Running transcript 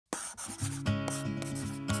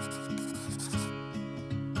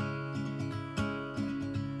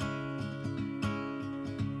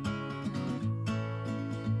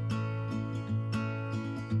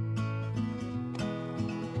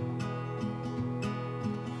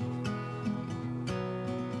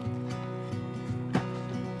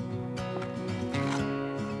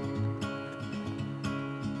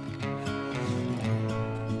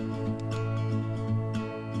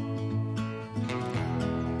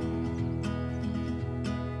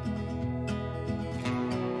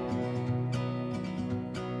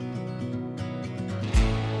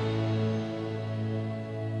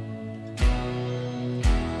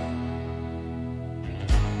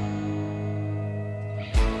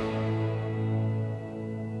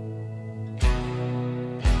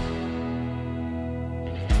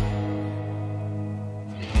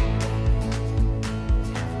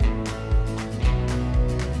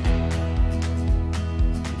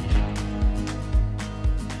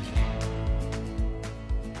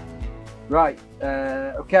Right,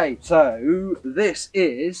 okay, so this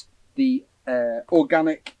is the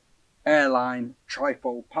organic Airline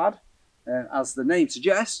Trifold pad. As the name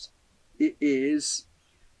suggests, it is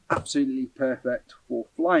absolutely perfect for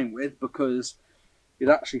flying with because it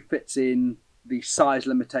actually fits in the size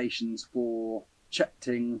limitations for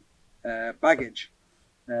checked-in baggage.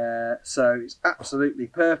 So it's absolutely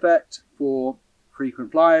perfect for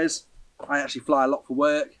frequent flyers. I actually fly a lot for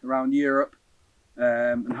work around Europe,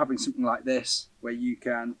 and having something like this where you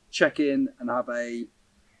can check in and have a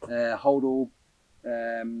hold-all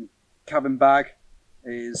cabin bag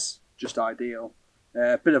is just ideal.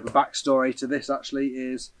 A bit of a backstory to this actually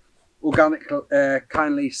is Organic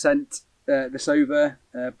kindly sent this over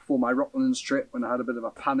before my Rocklands trip when I had a bit of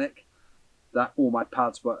a panic that all my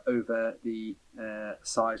pads were over the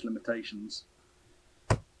size limitations.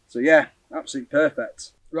 So yeah, absolutely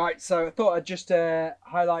perfect. Right, so I thought I'd just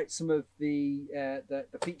highlight some of the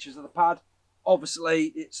features of the pad.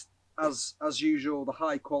 Obviously, it's as usual the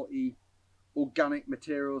high quality organic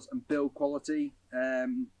materials and build quality.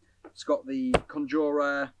 It's got the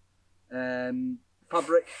Conjura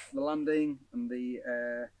fabric, the landing, and the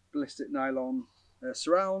ballistic nylon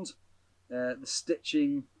surround. The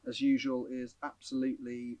stitching, as usual, is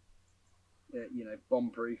absolutely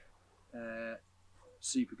bomb-proof,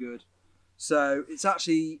 super good. So it's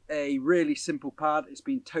actually a really simple pad. It's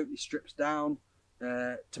been totally stripped down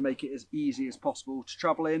to make it as easy as possible to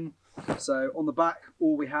travel in. So on the back,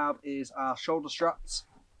 all we have is our shoulder straps,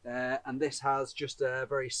 and this has just a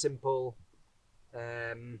very simple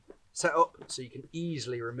setup, so you can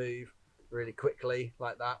easily remove really quickly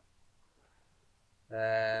like that.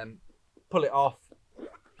 Pull it off,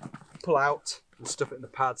 pull out, and stuff it in the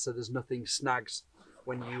pad so there's nothing snags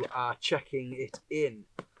when you are checking it in.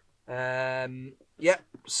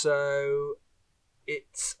 So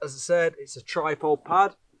it's, as I said, it's a trifold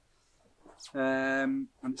pad, and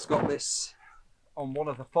it's got this on one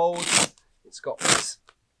of the folds. It's got this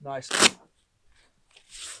nice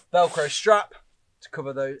Velcro strap to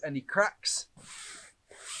cover any cracks,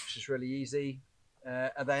 which is really easy,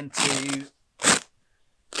 and then to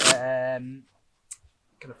kind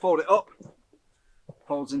of fold it up,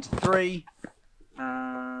 folds into three,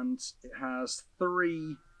 and it has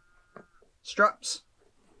three straps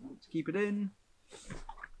to keep it in,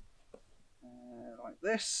 like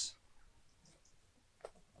this.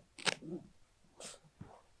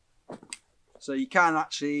 So you can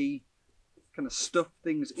actually kind of stuff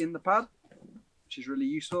things in the pad, which is really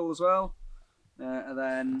useful as well. And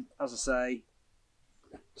then, as I say,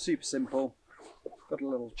 super simple. Got a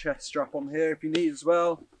little chest strap on here if you need as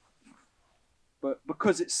well. But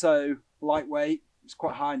because it's so lightweight, it's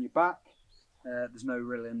quite high on your back. There's no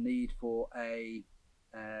real need for a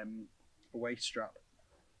waist strap.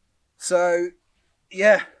 So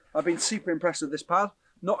yeah, I've been super impressed with this pad.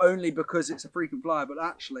 Not only because it's a frequent flyer, but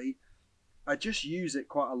actually I just use it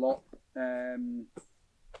quite a lot,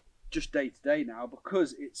 just day to day now,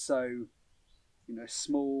 because it's so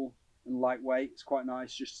small and lightweight. It's quite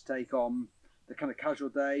nice just to take on the kind of casual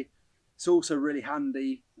day. It's also really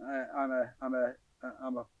handy. I'm a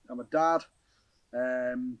dad.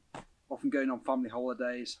 Often going on family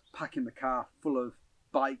holidays, packing the car full of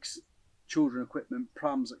bikes, children equipment,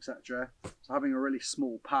 prams, etc. So having a really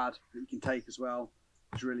small pad that you can take as well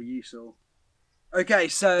is really useful. Okay,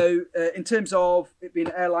 so in terms of it being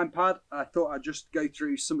an Airline pad, I thought I'd just go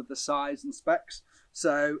through some of the size and specs.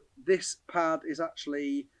 So this pad is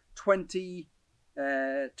actually 20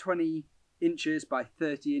 inches by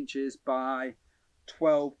 30 inches by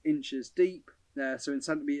 12 inches deep. So in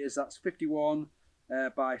centimetres, that's 51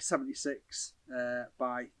 by 76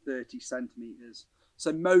 by 30 centimetres.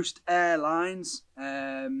 So most airlines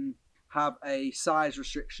have a size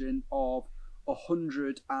restriction of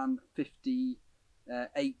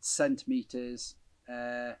 158 centimetres,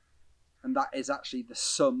 and that is actually the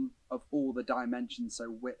sum of all the dimensions, so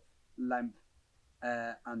width, length,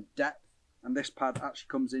 and depth. And this pad actually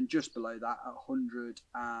comes in just below that at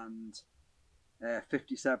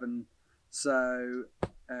 157. So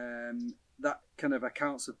that kind of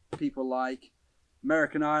accounts for people like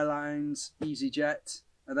American Airlines, EasyJet,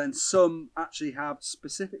 and then some actually have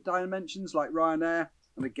specific dimensions like Ryanair,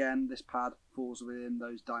 and again this pad falls within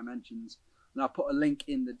those dimensions. And I'll put a link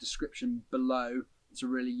in the description below. It's a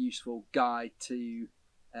really useful guide to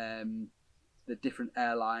the different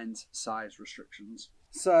airlines' size restrictions.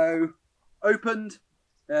 So opened,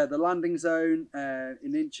 the landing zone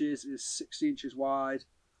in inches is 60 inches wide,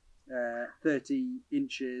 30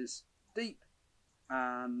 inches deep,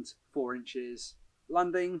 and 4 inches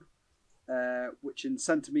landing, which in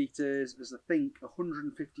centimetres is I think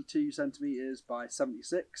 152 centimetres by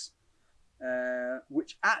 76.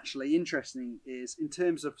 which actually interesting is in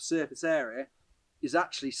terms of surface area is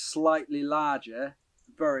actually slightly larger,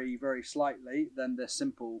 very very slightly, than the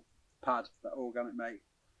simple pad that Organic make.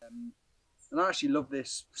 And I actually love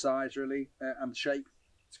this size really, and the shape.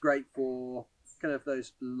 It's great for kind of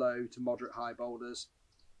those low to moderate high boulders,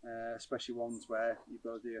 especially ones where you've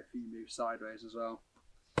got to do a few moves sideways as well.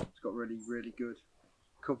 It's got really good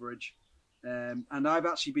coverage, and I've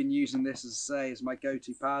actually been using this, as I say, as my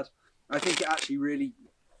go-to pad. I think it actually really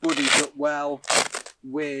buddies up well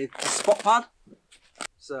with the spot pad.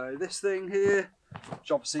 So this thing here,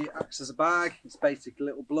 which obviously acts as a bag, it's basically a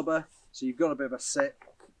little blubber, so you've got a bit of a sit,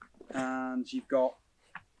 and you've got,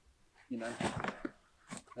 you know,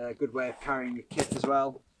 a good way of carrying your kit as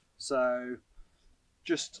well. So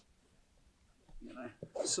just, you know,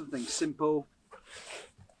 something simple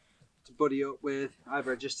to buddy up with,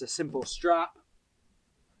 either just a simple strap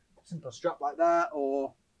like that,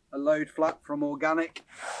 or a load flap from Organic.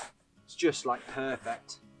 It's just like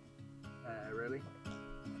perfect, really.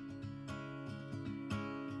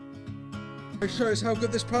 It shows how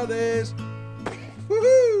good this pad is.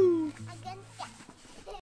 Woohoo!